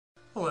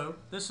Hello,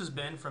 this is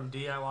Ben from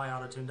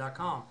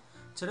DIYAutotune.com.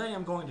 Today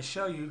I'm going to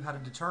show you how to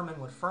determine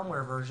what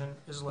firmware version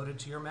is loaded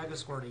to your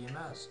MegaSquirt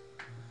EMS.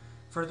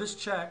 For this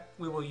check,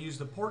 we will use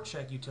the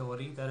Portcheck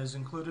utility that is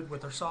included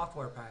with our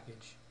software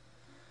package.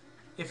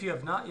 If you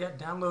have not yet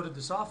downloaded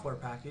the software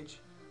package,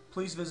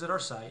 please visit our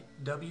site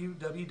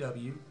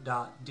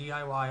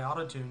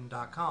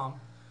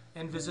www.DIYAutotune.com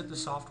and visit the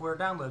software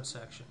download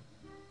section.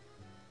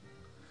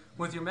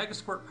 With your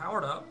MegaSquirt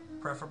powered up,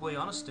 preferably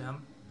on a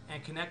stem,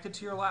 and connected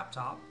to your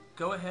laptop,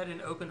 go ahead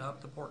and open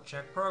up the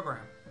Portcheck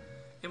program.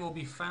 It will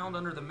be found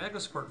under the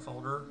MegaSquirt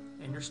folder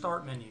in your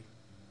Start menu.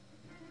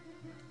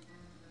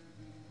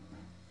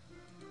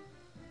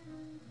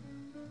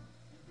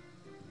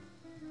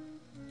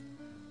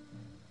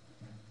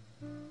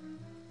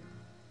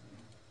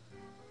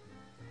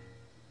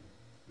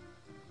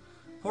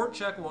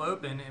 Portcheck will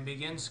open and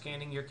begin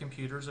scanning your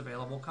computer's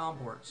available COM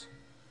ports.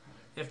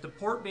 If the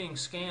port being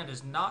scanned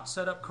is not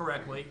set up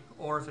correctly,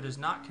 or if it is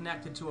not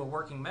connected to a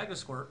working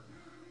MegaSquirt,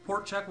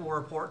 Portcheck will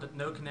report that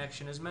no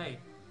connection is made.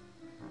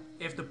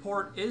 If the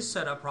port is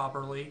set up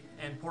properly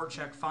and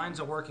Portcheck finds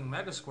a working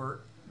MegaSquirt,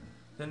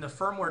 then the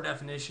firmware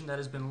definition that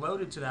has been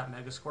loaded to that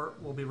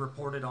MegaSquirt will be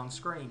reported on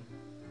screen.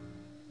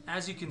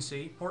 As you can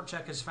see,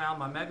 Portcheck has found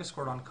my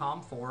MegaSquirt on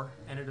COM4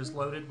 and it is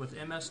loaded with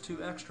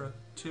MS2 Extra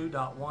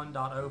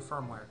 2.1.0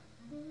 firmware.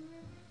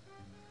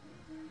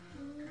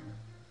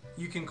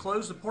 You can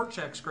close the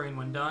Portcheck screen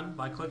when done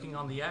by clicking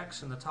on the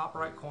X in the top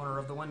right corner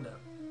of the window.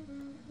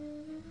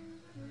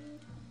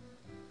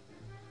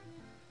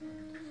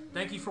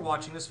 Thank you for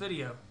watching this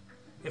video.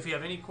 If you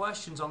have any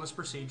questions on this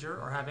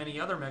procedure or have any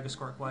other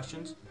MegaSquirt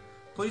questions,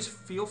 please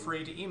feel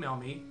free to email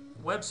me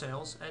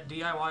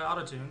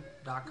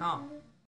websales@DIYAutotune.com.